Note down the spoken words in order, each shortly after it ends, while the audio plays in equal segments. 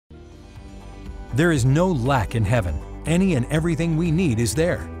There is no lack in heaven. Any and everything we need is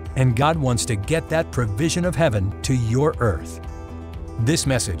there, and God wants to get that provision of heaven to your earth. This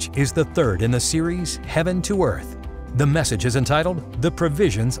message is the third in the series, Heaven to Earth. The message is entitled, The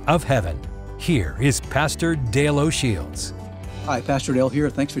Provisions of Heaven. Here is Pastor Dale O'Shields. Hi, Pastor Dale here.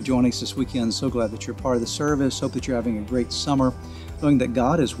 Thanks for joining us this weekend. So glad that you're part of the service. Hope that you're having a great summer, knowing that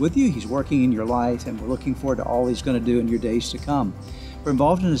God is with you. He's working in your life, and we're looking forward to all He's going to do in your days to come. We're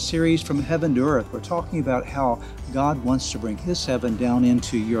involved in a series from heaven to earth. We're talking about how God wants to bring His heaven down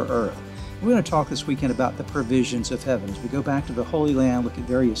into your earth. We're going to talk this weekend about the provisions of heaven. As we go back to the Holy Land, look at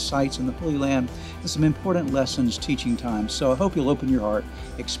various sites in the Holy Land, and some important lessons, teaching times. So I hope you'll open your heart,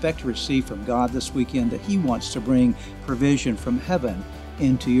 expect to receive from God this weekend that He wants to bring provision from heaven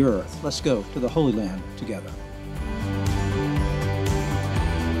into your earth. Let's go to the Holy Land together.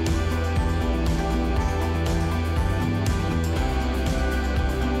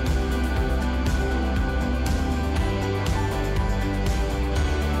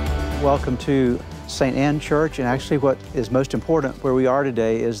 Welcome to St. Anne Church, and actually what is most important where we are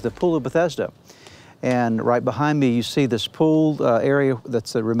today is the Pool of Bethesda. And right behind me you see this pool area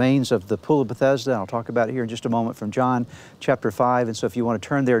that's the remains of the Pool of Bethesda. I'll talk about it here in just a moment from John chapter 5. And so if you want to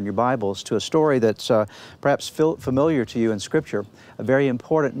turn there in your Bibles to a story that's perhaps familiar to you in Scripture, a very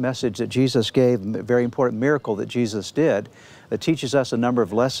important message that Jesus gave, a very important miracle that Jesus did, that teaches us a number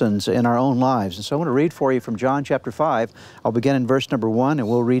of lessons in our own lives. And so I want to read for you from John chapter 5. I'll begin in verse number 1, and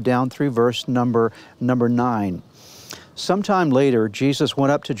we'll read down through verse number 9. Sometime later, Jesus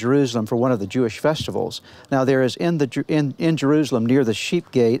went up to Jerusalem for one of the Jewish festivals. Now there is in Jerusalem near the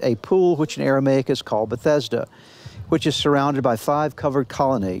Sheep Gate a pool which in Aramaic is called Bethesda, which is surrounded by 5 covered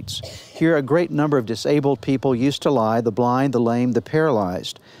colonnades. Here a great number of disabled people used to lie, the blind, the lame, the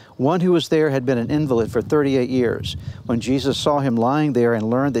paralyzed. One who was there had been an invalid for 38 years. When Jesus saw him lying there and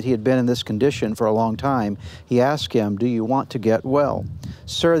learned that he had been in this condition for a long time, he asked him, "Do you want to get well?"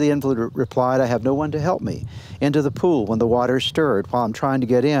 "Sir," the invalid replied, "I have no one to help me into the pool when the water is stirred. While I'm trying to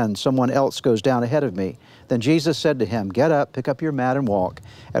get in, someone else goes down ahead of me." Then Jesus said to him, "Get up, pick up your mat and walk."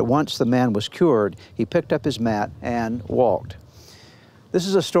 At once the man was cured. He picked up his mat and walked. This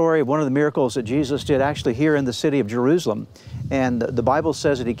is a story of one of the miracles that Jesus did actually here in the city of Jerusalem. And the Bible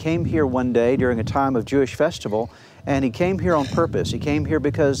says that He came here one day during a time of Jewish festival, and He came here on purpose. He came here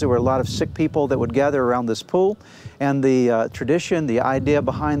because there were a lot of sick people that would gather around this pool. And the tradition, the idea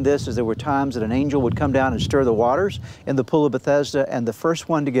behind this is there were times that an angel would come down and stir the waters in the Pool of Bethesda, and the first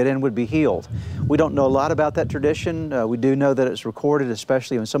one to get in would be healed. We don't know a lot about that tradition. We do know that it's recorded,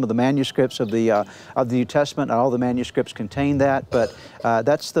 especially in some of the manuscripts of the New Testament. Not all the manuscripts contain that, but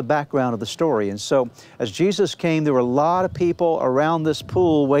that's the background of the story. And so as Jesus came, there were a lot of people around this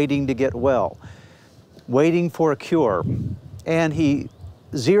pool waiting to get well, waiting for a cure. And He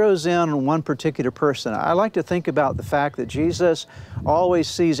zeroes in on one particular person. I like to think about the fact that Jesus always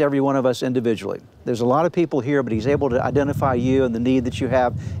sees every one of us individually. There's a lot of people here, but He's able to identify you and the need that you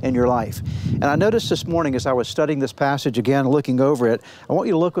have in your life. And I noticed this morning as I was studying this passage again, looking over it, I want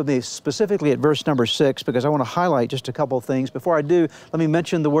you to look with me specifically at verse number 6, because I want to highlight just a couple of things. Before I do, let me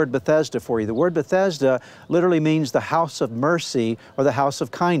mention the word Bethesda for you. The word Bethesda literally means the house of mercy or the house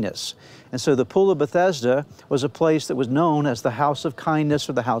of kindness. And so the Pool of Bethesda was a place that was known as the house of kindness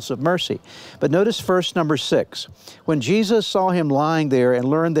or the house of mercy. But notice verse number 6. When Jesus saw him lying there and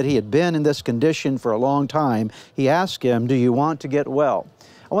learned that he had been in this condition for a long time, he asked him, "Do you want to get well?"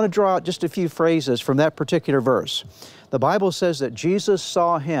 I want to draw out just a few phrases from that particular verse. The Bible says that Jesus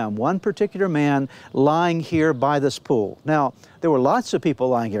saw him, one particular man, lying here by this pool. Now, there were lots of people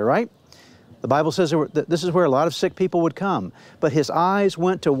lying here, right? The Bible says this is where a lot of sick people would come. But His eyes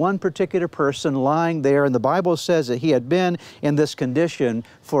went to one particular person lying there, and the Bible says that he had been in this condition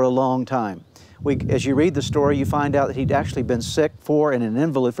for a long time. As you read the story, you find out that he'd actually been sick and an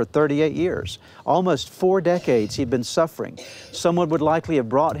invalid for 38 years. Almost 4 decades he'd been suffering. Someone would likely have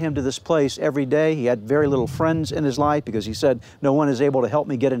brought him to this place every day. He had very little friends in his life because he said, "No one is able to help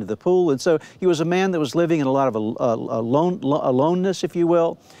me get into the pool." And so he was a man that was living in a lot of aloneness, if you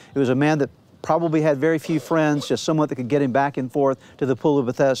will. He was a man that probably had very few friends, just someone that could get him back and forth to the Pool of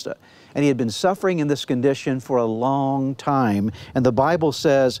Bethesda. And he had been suffering in this condition for a long time. And the Bible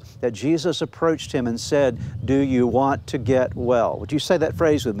says that Jesus approached him and said, "Do you want to get well?" Would you say that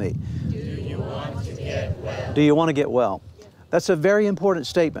phrase with me? Do you want to get well? Do you want to get well? That's a very important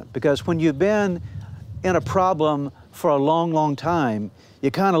statement, because when you've been in a problem for a long, long time, you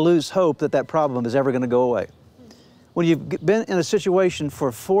kind of lose hope that that problem is ever going to go away. When you've been in a situation for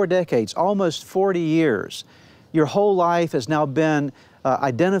 4 decades, almost 40 years, your whole life has now been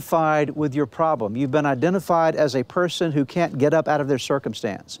identified with your problem. You've been identified as a person who can't get up out of their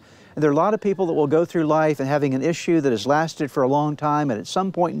circumstance. And there are a lot of people that will go through life and having an issue that has lasted for a long time, and at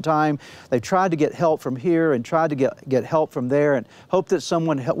some point in time, they've tried to get help from here and tried to get help from there and hope that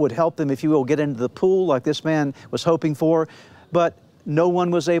someone would help them, if you will, get into the pool like this man was hoping for. But no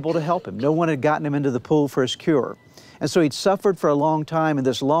one was able to help him. No one had gotten him into the pool for his cure. And so he'd suffered for a long time, and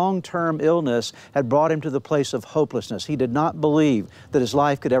this long-term illness had brought him to the place of hopelessness. He did not believe that his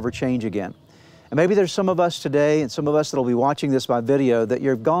life could ever change again. And maybe there's some of us today, and some of us that will be watching this by video, that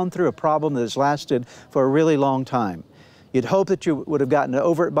you've gone through a problem that has lasted for a really long time. You'd hope that you would have gotten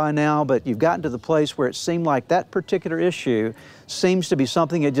over it by now, but you've gotten to the place where it seemed like that particular issue seems to be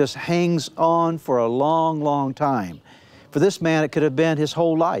something that just hangs on for a long, long time. For this man, it could have been his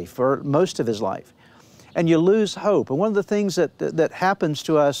whole life, or most of his life. And you lose hope. And one of the things that happens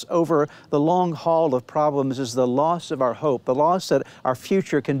to us over the long haul of problems is the loss of our hope, the loss that our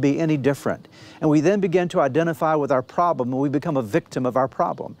future can be any different. And we then begin to identify with our problem, and we become a victim of our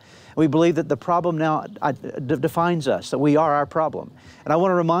problem. And we believe that the problem now defines us, that we are our problem. And I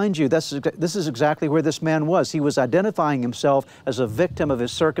want to remind you, this is exactly where this man was. He was identifying himself as a victim of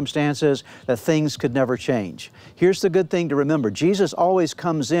his circumstances, that things could never change. Here's the good thing to remember. Jesus always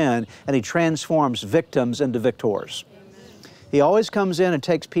comes in and He transforms victims into victors. He always comes in and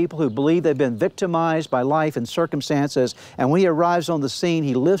takes people who believe they've been victimized by life and circumstances, and when He arrives on the scene,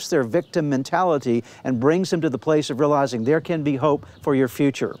 He lifts their victim mentality and brings them to the place of realizing there can be hope for your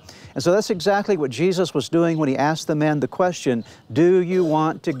future. And so that's exactly what Jesus was doing when He asked the man the question, do you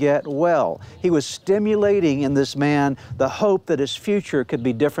want to get well? He was stimulating in this man the hope that his future could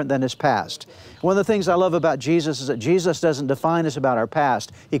be different than his past. One of the things I love about Jesus is that Jesus doesn't define us about our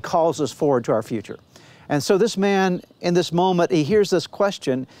past. He calls us forward to our future. And so this man, in this moment, he hears this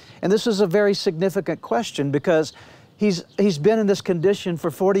question, and this is a very significant question because he's been in this condition for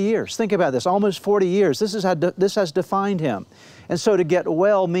 40 years. Think about this, almost 40 years. This has defined him. And so to get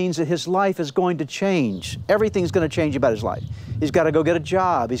well means that his life is going to change. Everything's going to change about his life. He's got to go get a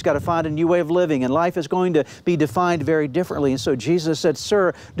job. He's got to find a new way of living, and life is going to be defined very differently. And so Jesus said,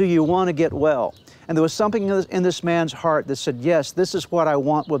 "Sir, do you want to get well?" And there was something in this man's heart that said, yes, this is what I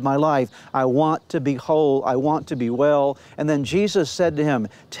want with my life. I want to be whole. I want to be well. And then Jesus said to him,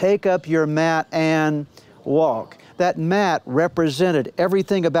 take up your mat and walk. That mat represented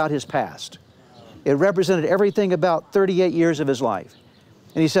everything about his past. It represented everything about 38 years of his life.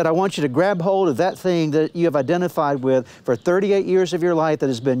 And He said, I want you to grab hold of that thing that you have identified with for 38 years of your life that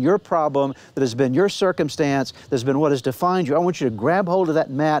has been your problem, that has been your circumstance, that has been what has defined you. I want you to grab hold of that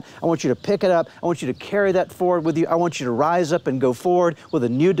mat. I want you to pick it up. I want you to carry that forward with you. I want you to rise up and go forward with a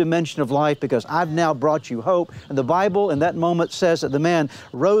new dimension of life because I've now brought you hope. And the Bible in that moment says that the man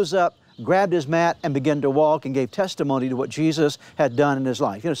rose up, grabbed his mat, and began to walk and gave testimony to what Jesus had done in his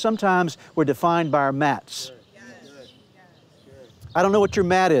life. You know, sometimes we're defined by our mats. I don't know what your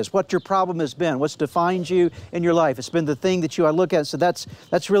mat is, what your problem has been, what's defined you in your life. It's been the thing that you look at and say,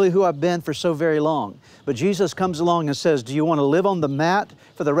 that's really who I've been for so very long. But Jesus comes along and says, do you want to live on the mat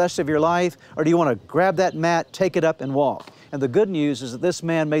for the rest of your life, or do you want to grab that mat, take it up, and walk? And the good news is that this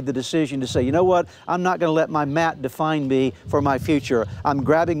man made the decision to say, you know what, I'm not going to let my mat define me for my future. I'm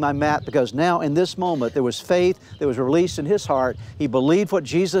grabbing my mat because now in this moment there was faith that was released in his heart. He believed what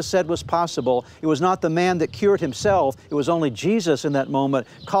Jesus said was possible. It was not the man that cured himself. It was only Jesus in that moment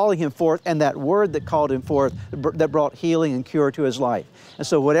calling him forth, and that word that called him forth that brought healing and cure to his life. And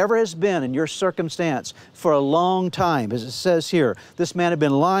so whatever has been in your circumstance for a long time, as it says here, this man had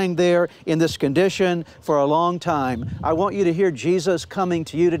been lying there in this condition for a long time. I want you to hear Jesus coming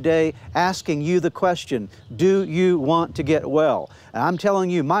to you today, asking you the question, do you want to get well? And I'm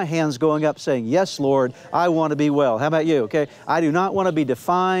telling you, my hand's going up saying, yes, Lord, I want to be well. How about you, okay? I do not want to be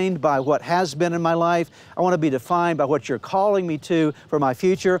defined by what has been in my life. I want to be defined by what you're calling me to for my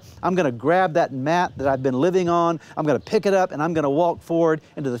future. I'm going to grab that mat that I've been living on. I'm going to pick it up, and I'm going to walk forward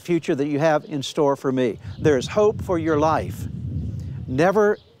into the future that you have in store for me. There's hope for your life.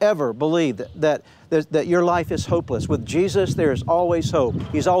 Never, ever believe that your life is hopeless. With Jesus, there is always hope.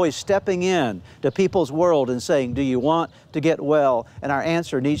 He's always stepping in to people's world and saying, do you want to get well? And our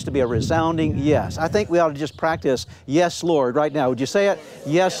answer needs to be a resounding yes. I think we ought to just practice, yes, Lord, right now. Would you say it?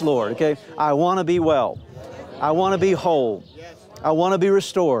 Yes, Lord, okay? I want to be well. I want to be whole. I want to be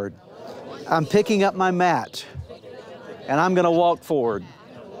restored. I'm picking up my mat, and I'm going to walk forward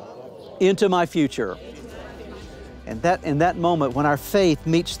into my future. And in that moment, when our faith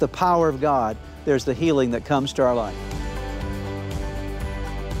meets the power of God, there's the healing that comes to our life.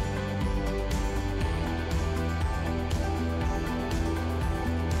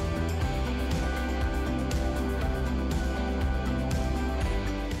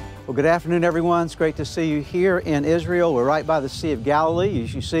 Well, good afternoon, everyone. It's great to see you here in Israel. We're right by the Sea of Galilee,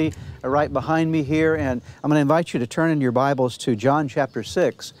 as you see right behind me here. And I'm going to invite you to turn in your Bibles to John chapter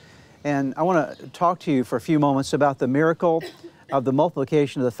 6. And I want to talk to you for a few moments about the miracle of the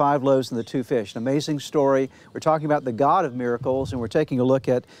multiplication of the 5 loaves and the 2 fish. An amazing story. We're talking about the God of miracles, and we're taking a look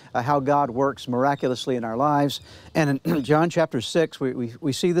at how God works miraculously in our lives. And in John chapter 6,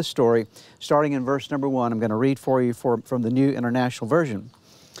 we see this story starting in verse number 1. I'm going to read for you from the New International Version.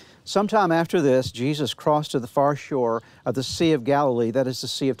 Sometime after this, Jesus crossed to the far shore of the Sea of Galilee, that is the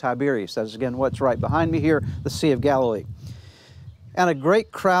Sea of Tiberias. That is, again, what's right behind me here, the Sea of Galilee. And a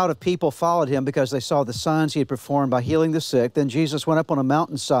great crowd of people followed him because they saw the signs he had performed by healing the sick. Then Jesus went up on a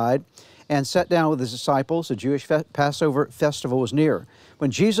mountainside and sat down with his disciples. The Jewish Passover festival was near.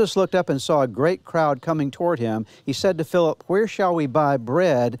 When Jesus looked up and saw a great crowd coming toward him, he said to Philip, "Where shall we buy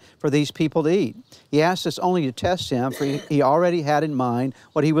bread for these people to eat?" He asked this only to test him, for he already had in mind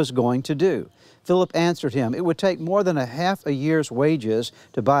what he was going to do. Philip answered him, "It would take more than half a year's wages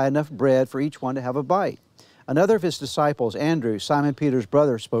to buy enough bread for each one to have a bite." Another of his disciples, Andrew, Simon Peter's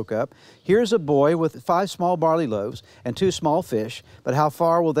brother, spoke up, "Here's a boy with 5 small barley loaves and 2 small fish, but how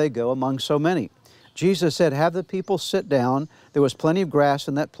far will they go among so many?" Jesus said, "Have the people sit down." There was plenty of grass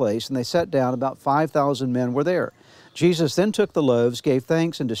in that place, and they sat down. About 5,000 men were there. Jesus then took the loaves, gave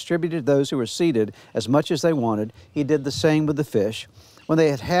thanks, and distributed those who were seated as much as they wanted. He did the same with the fish. When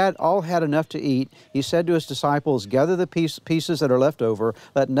they had all had enough to eat, he said to his disciples, "Gather the pieces that are left over,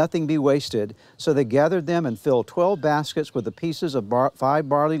 let nothing be wasted." So they gathered them and filled 12 baskets with the pieces of 5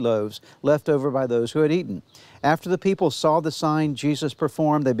 barley loaves left over by those who had eaten. After the people saw the sign Jesus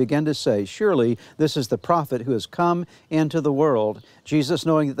performed, they began to say, "Surely this is the prophet who has come into the world." Jesus,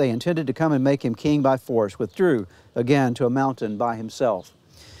 knowing that they intended to come and make him king by force, withdrew again to a mountain by himself.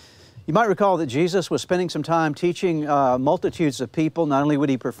 You might recall that Jesus was spending some time teaching multitudes of people. Not only would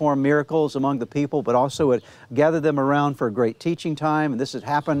he perform miracles among the people, but also would gather them around for a great teaching time. And this had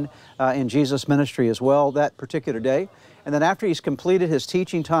happened in Jesus' ministry as well that particular day. And then after he's completed his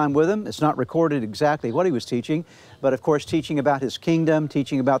teaching time with them, it's not recorded exactly what he was teaching, but of course teaching about his kingdom,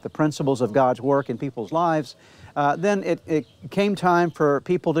 teaching about the principles of God's work in people's lives, then it came time for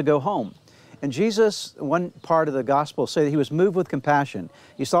people to go home. And Jesus, one part of the gospel say that he was moved with compassion.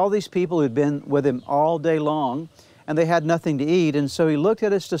 He saw these people who'd been with him all day long, and they had nothing to eat. And so he looked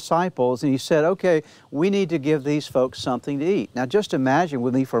at his disciples and he said, "Okay, we need to give these folks something to eat." Now just imagine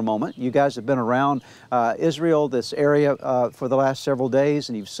with me for a moment, you guys have been around Israel, this area for the last several days,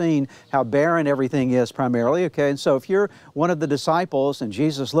 and you've seen how barren everything is primarily, okay? And so if you're one of the disciples and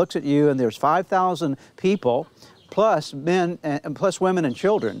Jesus looks at you and there's 5,000 people, plus men, and plus women and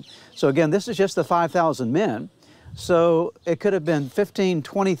children. So again, this is just the 5,000 men. So it could have been 15,000,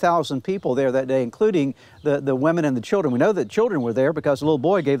 20,000 people there that day, including the women and the children. We know that children were there because the little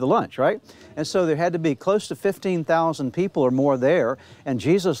boy gave the lunch, right? And so there had to be close to 15,000 people or more there. And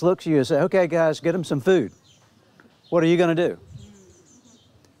Jesus looks at you and says, "Okay, guys, get them some food." What are you going to do?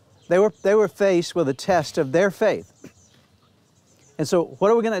 They were faced with a test of their faith. And so what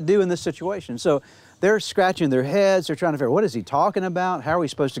are we going to do in this situation? So they're scratching their heads. They're trying to figure out, what is he talking about? How are we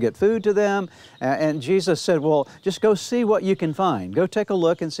supposed to get food to them? And Jesus said, well, just go see what you can find. Go take a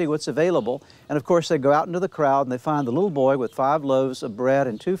look and see what's available. And of course, they go out into the crowd and they find the little boy with 5 loaves of bread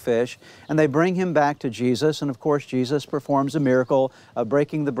and 2 fish. And they bring him back to Jesus. And of course, Jesus performs a miracle of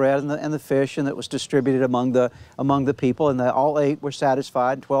breaking the bread and the fish, and it was distributed among the people. And they all ate, were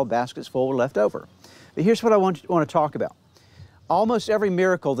satisfied, and 12 baskets full were left over. But here's what I want to talk about. Almost every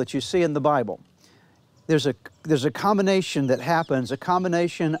miracle that you see in the Bible, there's a combination that happens, a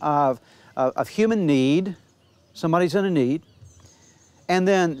combination of human need, somebody's in a need, and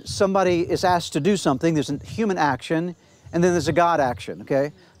then somebody is asked to do something, there's a human action, and then there's a God action,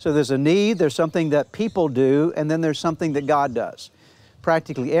 okay? So there's a need, there's something that people do, and then there's something that God does.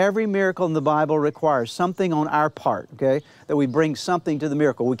 Practically every miracle in the Bible requires something on our part, okay? That we bring something to the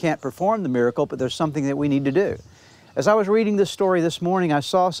miracle. We can't perform the miracle, but there's something that we need to do. As I was reading this story this morning, I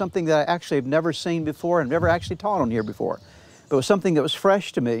saw something that I actually have never seen before and never actually taught on here before. But it was something that was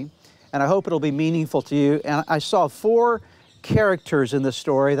fresh to me, and I hope it'll be meaningful to you. And I saw 4 characters in this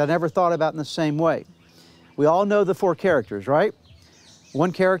story that I never thought about in the same way. We all know the 4 characters, right?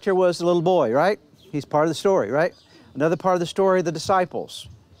 One character was the little boy, right? He's part of the story, right? Another part of the story, the disciples.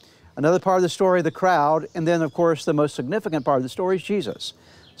 Another part of the story, the crowd. And then, of course, the most significant part of the story is Jesus.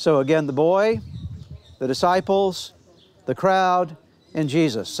 So again, the boy, the disciples, the crowd, and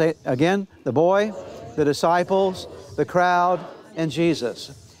Jesus. Say it again, the boy, the disciples, the crowd, and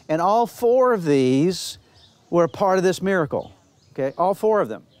Jesus. And all 4 of these were a part of this miracle, okay? All 4 of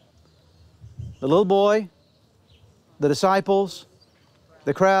them. The little boy, the disciples,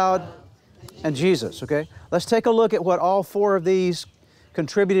 the crowd, and Jesus, okay? Let's take a look at what all four of these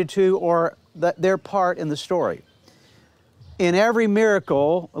contributed to, or their part in the story. In every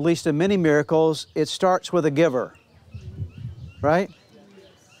miracle, at least in many miracles, it starts with a giver, right?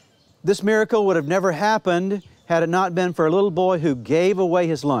 This miracle would have never happened had it not been for a little boy who gave away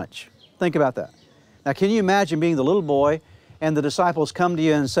his lunch. Think about that. Now, can you imagine being the little boy and the disciples come to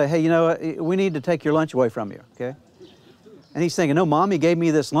you and say, hey, you know what, we need to take your lunch away from you, okay? And he's thinking, no, Mommy gave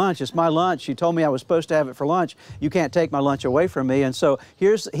me this lunch. It's my lunch. She told me I was supposed to have it for lunch. You can't take my lunch away from me. And so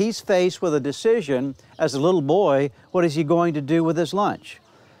he's faced with a decision as a little boy. What is he going to do with his lunch?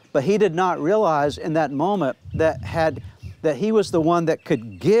 But he did not realize in that moment that he was the one that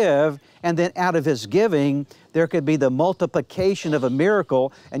could give, and then out of his giving, there could be the multiplication of a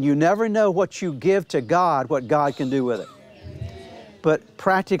miracle, and you never know what you give to God, what God can do with it. But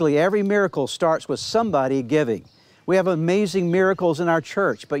practically every miracle starts with somebody giving. We have amazing miracles in our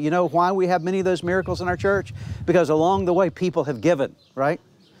church, but you know why we have many of those miracles in our church? Because along the way, people have given, right?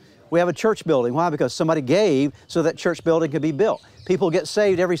 We have a church building. Why? Because somebody gave so that church building could be built. People get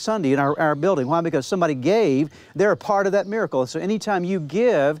saved every Sunday in our building. Why? Because somebody gave. They're a part of that miracle. So anytime you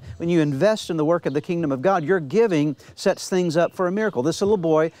give, when you invest in the work of the kingdom of God, your giving sets things up for a miracle. This little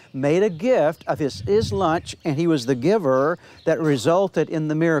boy made a gift of his lunch, and he was the giver that resulted in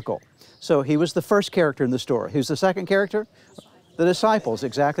the miracle. So he was the first character in the story. Who's the second character? The disciples,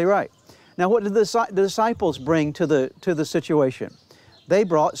 exactly right. Now what did the disciples bring to the situation? They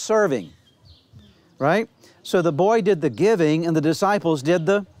brought serving, right? So the boy did the giving and the disciples did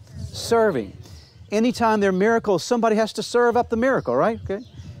the serving. Anytime there are miracles, somebody has to serve up the miracle, right? Okay.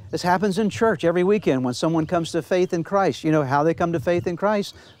 This happens in church every weekend when someone comes to faith in Christ. You know how they come to faith in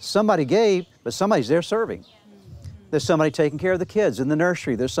Christ? Somebody gave, but somebody's there serving. There's somebody taking care of the kids in the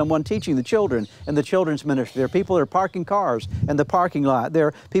nursery. There's someone teaching the children in the children's ministry. There are people that are parking cars in the parking lot. There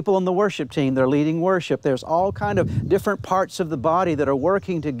are people on the worship team that are leading worship. There's all kind of different parts of the body that are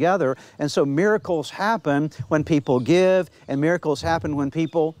working together. And so miracles happen when people give, and miracles happen when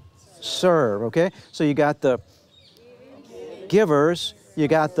people serve, okay? So you got the givers, you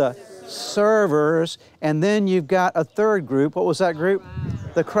got the servers, and then you've got a third group. What was that group?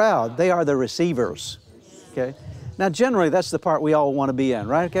 The crowd. They are the receivers, okay? Now, generally, that's the part we all want to be in,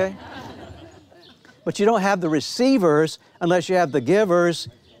 right, okay? But you don't have the receivers unless you have the givers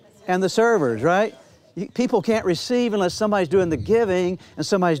and the servers, right? People can't receive unless somebody's doing the giving and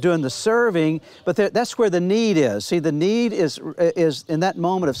somebody's doing the serving, but that's where the need is. See, the need is in that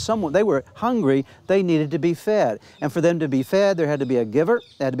moment of someone, they were hungry, they needed to be fed. And for them to be fed, there had to be a giver,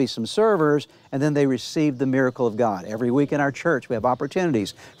 there had to be some servers, and then they received the miracle of God. Every week in our church, we have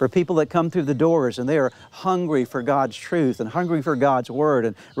opportunities for people that come through the doors and they are hungry for God's truth and hungry for God's Word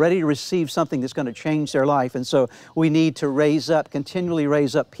and ready to receive something that's going to change their life. And so we need to continually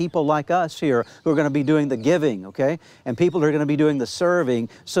raise up people like us here who are going to be doing the giving, okay? And people who are going to be doing the serving,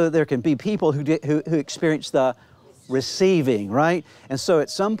 so that there can be people who experience the receiving, right? And so at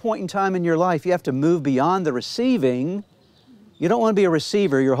some point in time in your life, you have to move beyond the receiving. You don't want to be a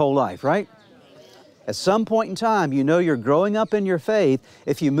receiver your whole life, right? At some point in time, you know you're growing up in your faith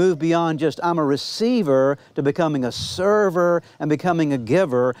if you move beyond just, I'm a receiver, to becoming a server and becoming a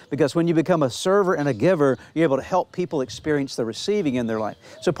giver, because when you become a server and a giver, you're able to help people experience the receiving in their life.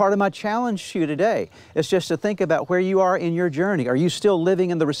 So part of my challenge to you today is just to think about where you are in your journey. Are you still living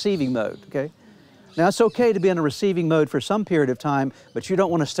in the receiving mode, okay? Now, it's okay to be in a receiving mode for some period of time, but you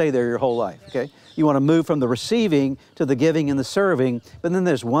don't want to stay there your whole life, okay? You want to move from the receiving to the giving and the serving. But then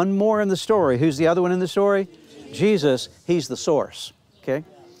there's one more in the story. Who's the other one in the story? Jesus. He's the source, okay?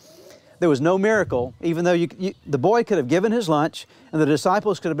 There was no miracle, even though the boy could have given his lunch, and the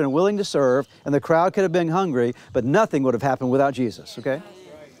disciples could have been willing to serve, and the crowd could have been hungry, but nothing would have happened without Jesus, okay?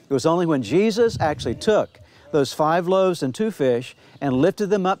 It was only when Jesus actually took those 5 loaves and 2 fish and lifted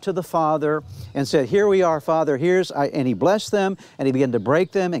them up to the Father and said, here we are, Father, and He blessed them, and He began to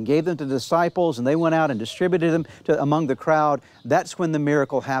break them and gave them to the disciples, and they went out and distributed them among the crowd. That's when the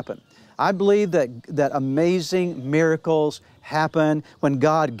miracle happened. I believe that amazing miracles happen when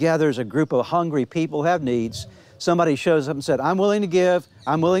God gathers a group of hungry people who have needs. Somebody shows up and said, I'm willing to give,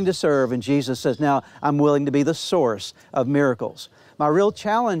 I'm willing to serve, and Jesus says, now I'm willing to be the source of miracles. My real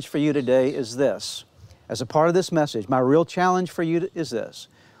challenge for you today is this. As a part of this message, my real challenge for you is this.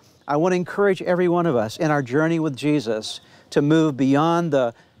 I want to encourage every one of us in our journey with Jesus to move beyond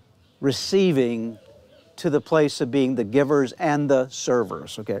the receiving to the place of being the givers and the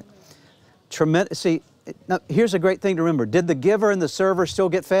servers, okay? See, now, here's a great thing to remember. Did the giver and the server still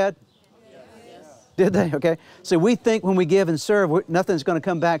get fed? Yes. Did they? Okay. So we think when we give and serve, nothing's going to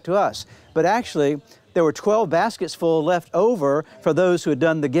come back to us. But actually, there were 12 baskets full left over for those who had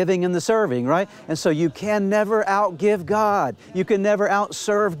done the giving and the serving, right? And so you can never outgive God. You can never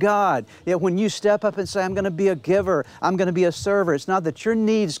outserve God. Yet when you step up and say, I'm going to be a giver, I'm going to be a server, it's not that your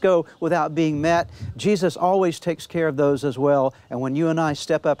needs go without being met. Jesus always takes care of those as well. And when you and I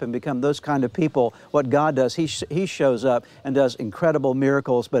step up and become those kind of people, what God does, He shows up and does incredible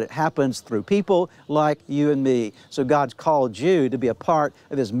miracles, but it happens through people like you and me. So God's called you to be a part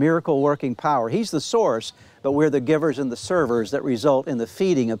of His miracle working power. He's the source, but we're the givers and the servers that result in the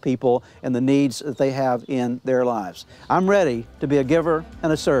feeding of people and the needs that they have in their lives. I'm ready to be a giver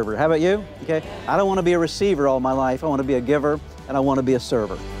and a server. How about you? Okay? I don't want to be a receiver all my life. I want to be a giver and I want to be a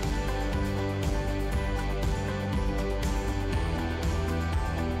server.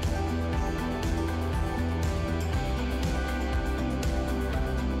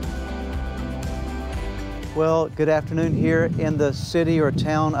 Well, good afternoon here in the city or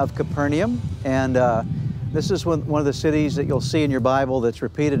town of Capernaum. And this is one of the cities that you'll see in your Bible that's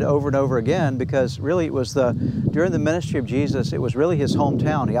repeated over and over again, because really it was during the ministry of Jesus, it was really His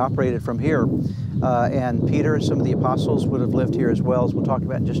hometown. He operated from here. And Peter and some of the apostles would have lived here as well, as we'll talk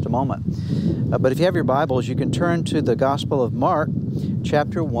about in just a moment. But if you have your Bibles, you can turn to the Gospel of Mark,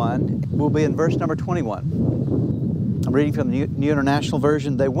 chapter 1. We'll be in verse number 21. I'm reading from the New International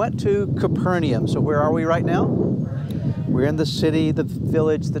Version. They went to Capernaum. So where are we right now? We're in the city, the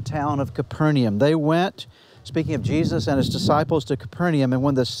village, the town of Capernaum. They went, speaking of Jesus and His disciples, to Capernaum. And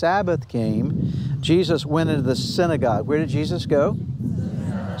when the Sabbath came, Jesus went into the synagogue. Where did Jesus go?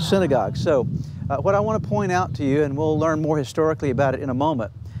 Synagogue. So what I want to point out to you, and we'll learn more historically about it in a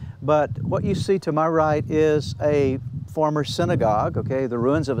moment, but what you see to my right is a former synagogue, okay, the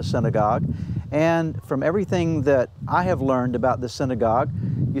ruins of a synagogue. And from everything that I have learned about the synagogue,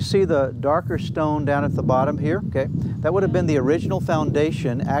 you see the darker stone down at the bottom here, okay? That would have been the original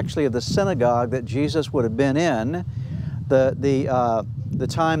foundation, actually, of the synagogue that Jesus would have been in the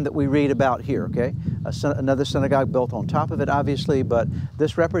time that we read about here, okay? Another synagogue built on top of it, obviously, but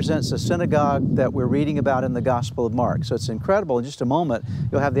this represents the synagogue that we're reading about in the Gospel of Mark. So it's incredible. In just a moment,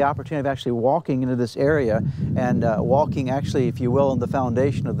 you'll have the opportunity of actually walking into this area and walking, actually, if you will, on the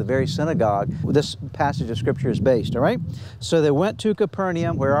foundation of the very synagogue where this passage of Scripture is based, all right? So they went to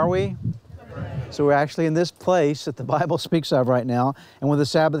Capernaum. Where are we? So we're actually in this place that the Bible speaks of right now. And when the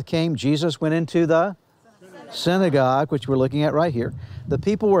Sabbath came, Jesus went into the synagogue, which we're looking at right here. The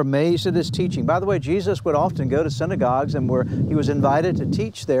people were amazed at His teaching. By the way, Jesus would often go to synagogues and He was invited to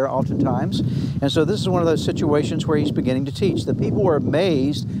teach there oftentimes. And so this is one of those situations where He's beginning to teach. The people were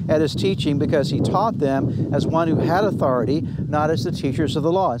amazed at His teaching because He taught them as one who had authority, not as the teachers of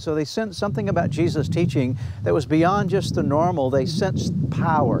the law. And so they sensed something about Jesus' teaching that was beyond just the normal. They sensed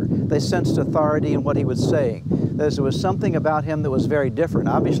power. They sensed authority in what He was saying. There was something about Him that was very different,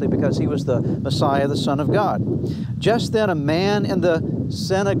 obviously because He was the Messiah, the Son of God. Just then a man in the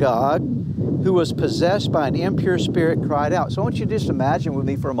synagogue who was possessed by an impure spirit cried out. So I want you to just imagine with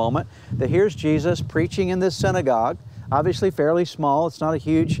me for a moment that here's Jesus preaching in this synagogue, obviously fairly small. It's not a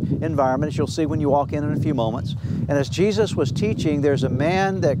huge environment, as you'll see when you walk in a few moments. And as Jesus was teaching, there's a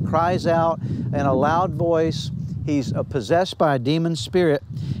man that cries out in a loud voice. He's possessed by a demon spirit.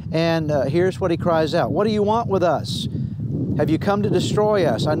 And here's what he cries out. What do you want with us? Have you come to destroy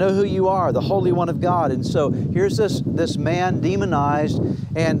us? I know who you are, the Holy One of God. And so here's this man demonized,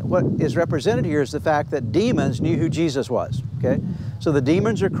 and what is represented here is the fact that demons knew who Jesus was, okay? So the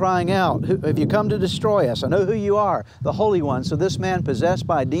demons are crying out, have you come to destroy us? I know who you are, the Holy One. So this man possessed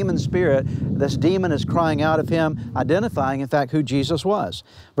by a demon spirit, this demon is crying out of him, identifying, in fact, who Jesus was.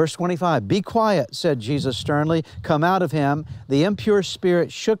 Verse 25, be quiet, said Jesus sternly, come out of him. The impure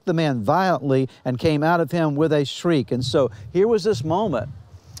spirit shook the man violently and came out of him with a shriek. And so here was this moment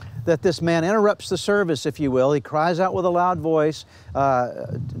that this man interrupts the service, if you will. He cries out with a loud voice,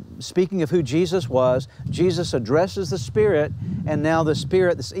 speaking of who Jesus was. Jesus addresses the spirit, and now the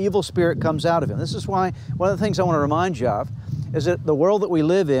spirit, this evil spirit, comes out of him. This is why one of the things I want to remind you of is that the world that we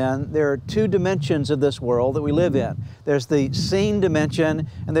live in, there are two dimensions of this world that we live in. There's the seen dimension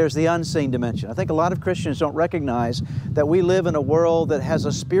and there's the unseen dimension. I think a lot of Christians don't recognize that we live in a world that has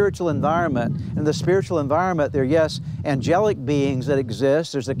a spiritual environment. In the spiritual environment, there are, yes, angelic beings that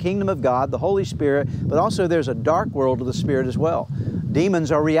exist. There's the kingdom of God, the Holy Spirit, but also there's a dark world of the Spirit as well.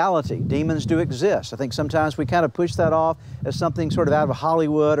 demons are reality. Demons do exist. I think sometimes we kind of push that off as something sort of out of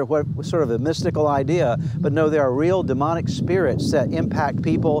Hollywood or what sort of a mystical idea. But no, there are real demonic spirits that impact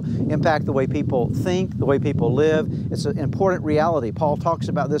people, impact the way people think, the way people live. It's an important reality. Paul talks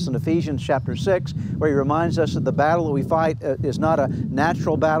about this in Ephesians chapter 6, where he reminds us that the battle that we fight is not a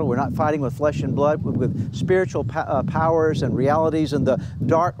natural battle. We're not fighting with flesh and blood, but with spiritual powers and realities in the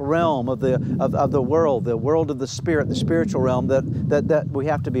dark realm of the world of the spirit, the spiritual realm that we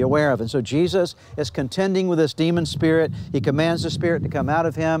have to be aware of. And so Jesus is contending with this demon spirit. He commands the spirit to come out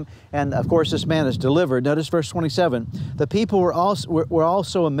of him, and of course this man is delivered. Notice verse 27. The people were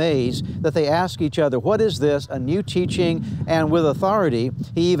also amazed that they asked each other, "What is this? A new teaching and with authority.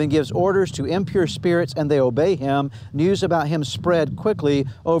 He even gives orders to impure spirits and they obey him." News about him spread quickly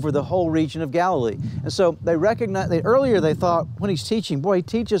over the whole region of Galilee. And so they recognized, earlier they thought when he's teaching, boy, he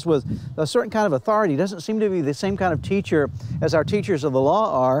teaches with a certain kind of authority. He doesn't seem to be the same kind of teacher as our teachers of the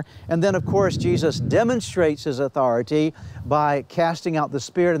law are. And then of course Jesus demonstrates his authority by casting out the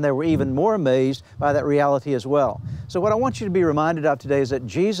spirit, and they were even more amazed by that reality as well. So what I want you to be reminded of today is that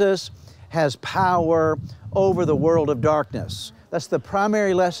Jesus has power over the world of darkness. That's the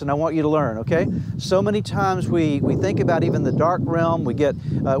primary lesson I want you to learn, okay? So many times we think about even the dark realm, we get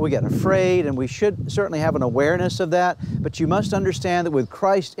afraid, and we should certainly have an awareness of that, but you must understand that with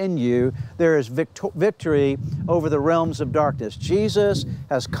Christ in you, there is victory over the realms of darkness. Jesus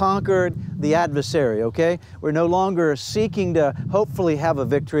has conquered the adversary, okay? We're no longer seeking to hopefully have a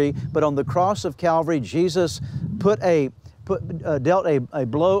victory, but on the cross of Calvary, Jesus dealt a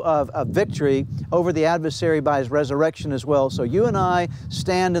blow of victory over the adversary by his resurrection as well. So you and I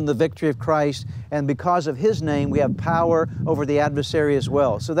stand in the victory of Christ, and because of his name we have power over the adversary as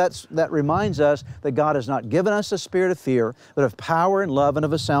well. So that reminds us that God has not given us a spirit of fear, but of power and love and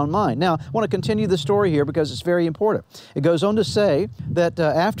of a sound mind. Now I want to continue the story here because it's very important. It goes on to say that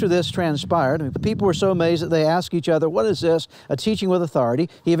after this transpired, the people were so amazed that they asked each other, "What is this? A teaching with authority.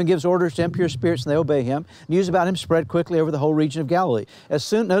 He even gives orders to impure spirits and they obey him." News about him spread quickly over the whole region of Galilee.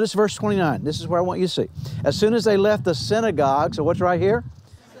 Notice verse 29. This is where I want you to see. As soon as they left the synagogue, so what's right here?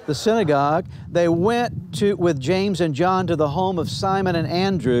 The synagogue, they went with James and John to the home of Simon and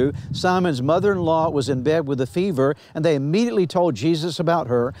Andrew. Simon's mother-in-law was in bed with a fever, and they immediately told Jesus about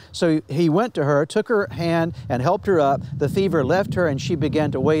her. So he went to her, took her hand, and helped her up. The fever left her, and she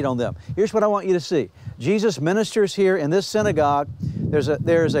began to wait on them. Here's what I want you to see. Jesus ministers here in this synagogue. There's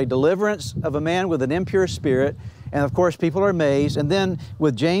a deliverance of a man with an impure spirit. And of course, people are amazed. And then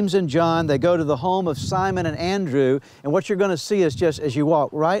with James and John, they go to the home of Simon and Andrew. And what you're going to see is just as you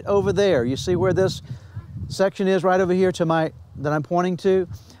walk right over there, you see where this section is right over here that I'm pointing to?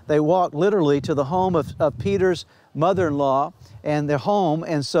 They walk literally to the home of Peter's mother-in-law and their home.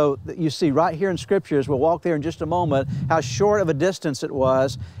 And so you see right here in Scriptures, we'll walk there in just a moment, how short of a distance it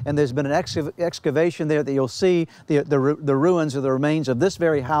was. And there's been an excavation there that you'll see the ruins or the remains of this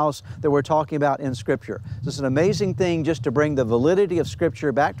very house that we're talking about in Scripture. So it's an amazing thing just to bring the validity of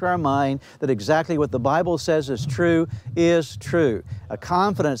Scripture back to our mind, that exactly what the Bible says is true. A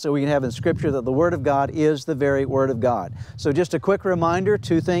confidence that we can have in Scripture that the Word of God is the very Word of God. So just a quick reminder,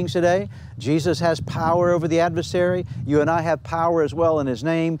 two things today. Jesus has power over the adversary. You and I have power as well in His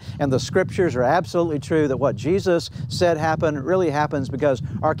name. And the Scriptures are absolutely true that what Jesus said happened really happens, because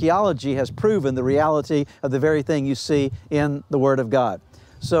archaeology has proven the reality of the very thing you see in the Word of God.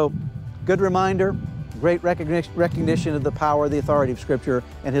 So, good reminder, great recognition of the power, the authority of Scripture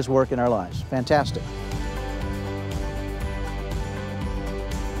and His work in our lives. Fantastic.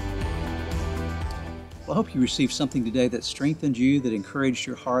 I hope you received something today that strengthened you, that encouraged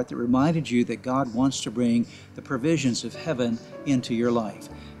your heart, that reminded you that God wants to bring the provisions of heaven into your life.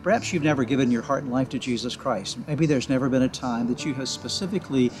 Perhaps you've never given your heart and life to Jesus Christ. Maybe there's never been a time that you have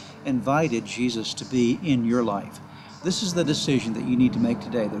specifically invited Jesus to be in your life. This is the decision that you need to make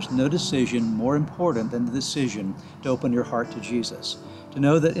today. There's no decision more important than the decision to open your heart to Jesus. To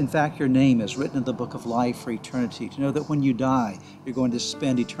know that, in fact, your name is written in the book of life for eternity. To know that when you die, you're going to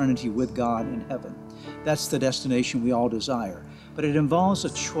spend eternity with God in heaven. That's the destination we all desire. But it involves a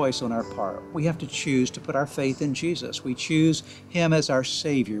choice on our part. We have to choose to put our faith in Jesus. We choose Him as our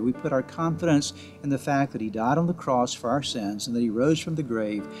Savior. We put our confidence in the fact that He died on the cross for our sins and that He rose from the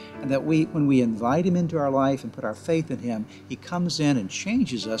grave, and that when we invite Him into our life and put our faith in Him, He comes in and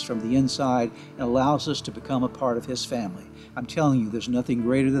changes us from the inside and allows us to become a part of His family. I'm telling you, there's nothing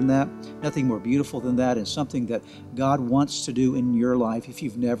greater than that, nothing more beautiful than that, and something that God wants to do in your life if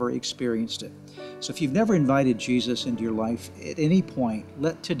you've never experienced it. So if you've never invited Jesus into your life at any point,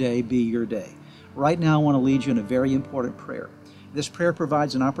 let today be your day. Right now, I want to lead you in a very important prayer. This prayer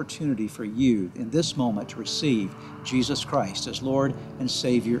provides an opportunity for you in this moment to receive Jesus Christ as Lord and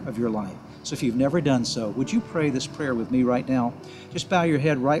Savior of your life. So if you've never done so, would you pray this prayer with me right now? Just bow your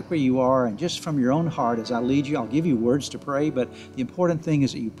head right where you are, and just from your own heart as I lead you, I'll give you words to pray, but the important thing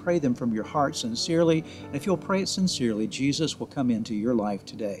is that you pray them from your heart sincerely. And if you'll pray it sincerely, Jesus will come into your life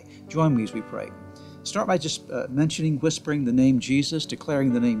today. Join me as we pray. Start by just whispering the name Jesus,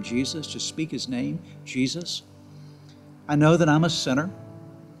 declaring the name Jesus. Just speak His name, Jesus. I know that I'm a sinner,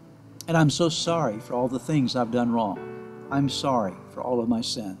 and I'm so sorry for all the things I've done wrong. I'm sorry for all of my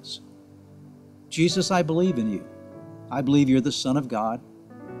sins. Jesus, I believe in you. I believe you're the Son of God.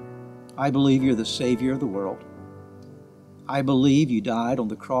 I believe you're the Savior of the world. I believe you died on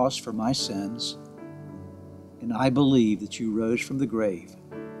the cross for my sins. And I believe that you rose from the grave,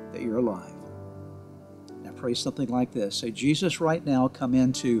 that you're alive. Now pray something like this. Say, Jesus, right now, come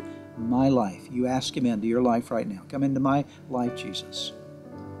into my life. You ask Him into your life right now. Come into my life, Jesus.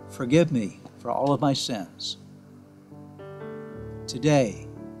 Forgive me for all of my sins. Today,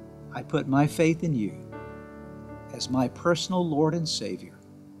 I put my faith in you as my personal Lord and Savior.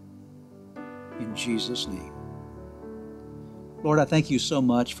 In Jesus' name. Lord, I thank you so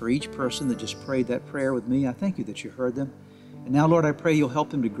much for each person that just prayed that prayer with me. I thank you that you heard them. And now, Lord, I pray you'll help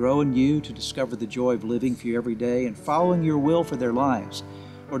them to grow in you, to discover the joy of living for you every day and following your will for their lives,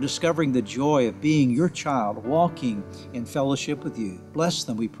 or discovering the joy of being your child, walking in fellowship with you. Bless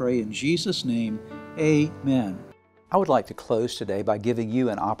them, we pray, in Jesus' name. Amen. I would like to close today by giving you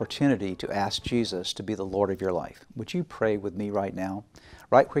an opportunity to ask Jesus to be the Lord of your life. Would you pray with me right now?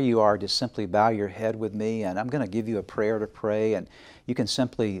 Right where you are, just simply bow your head with me, and I'm going to give you a prayer to pray, and you can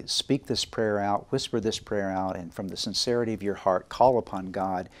simply speak this prayer out, whisper this prayer out, and from the sincerity of your heart, call upon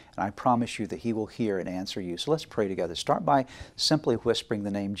God, and I promise you that He will hear and answer you. So let's pray together. Start by simply whispering the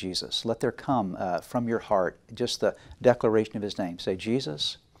name Jesus. Let there come from your heart just the declaration of His name. Say,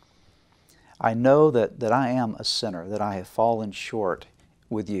 Jesus, I know that I am a sinner, that I have fallen short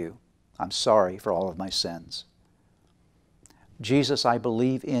with you. I'm sorry for all of my sins. Jesus, I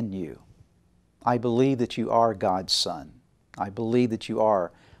believe in you. I believe that you are God's Son. I believe that you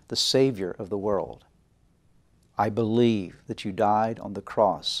are the Savior of the world. I believe that you died on the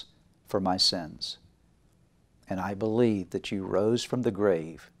cross for my sins. And I believe that you rose from the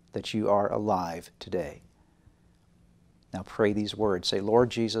grave, that you are alive today. Now pray these words. Say, Lord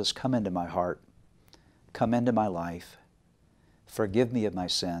Jesus, come into my heart. Come into my life. Forgive me of my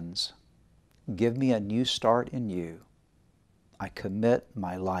sins. Give me a new start in you. I commit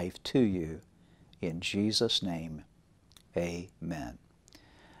my life to you. In Jesus' name, amen.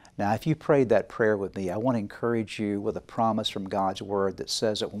 Now, if you prayed that prayer with me, I want to encourage you with a promise from God's Word that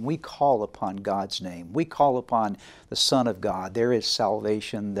says that when we call upon God's name, we call upon the Son of God, there is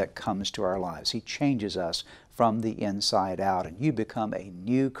salvation that comes to our lives. He changes us from the inside out, and you become a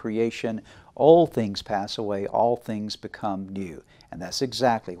new creation. Old things pass away, all things become new. And that's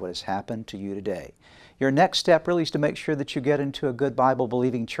exactly what has happened to you today. Your next step really is to make sure that you get into a good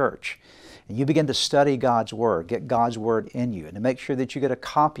Bible-believing church. And you begin to study God's Word, get God's Word in you, and to make sure that you get a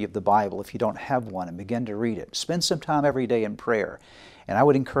copy of the Bible if you don't have one, and begin to read it. Spend some time every day in prayer. And I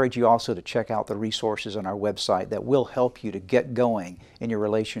would encourage you also to check out the resources on our website that will help you to get going in your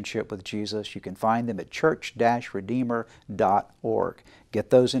relationship with Jesus. You can find them at church-redeemer.org. Get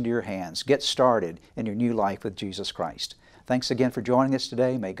those into your hands. Get started in your new life with Jesus Christ. Thanks again for joining us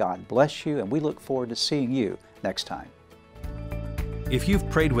today. May God bless you, and we look forward to seeing you next time. If you've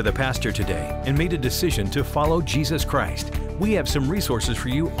prayed with a pastor today and made a decision to follow Jesus Christ, we have some resources for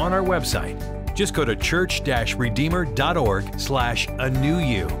you on our website. Just go to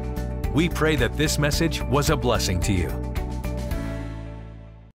church-redeemer.org/anewyou. We pray that this message was a blessing to you.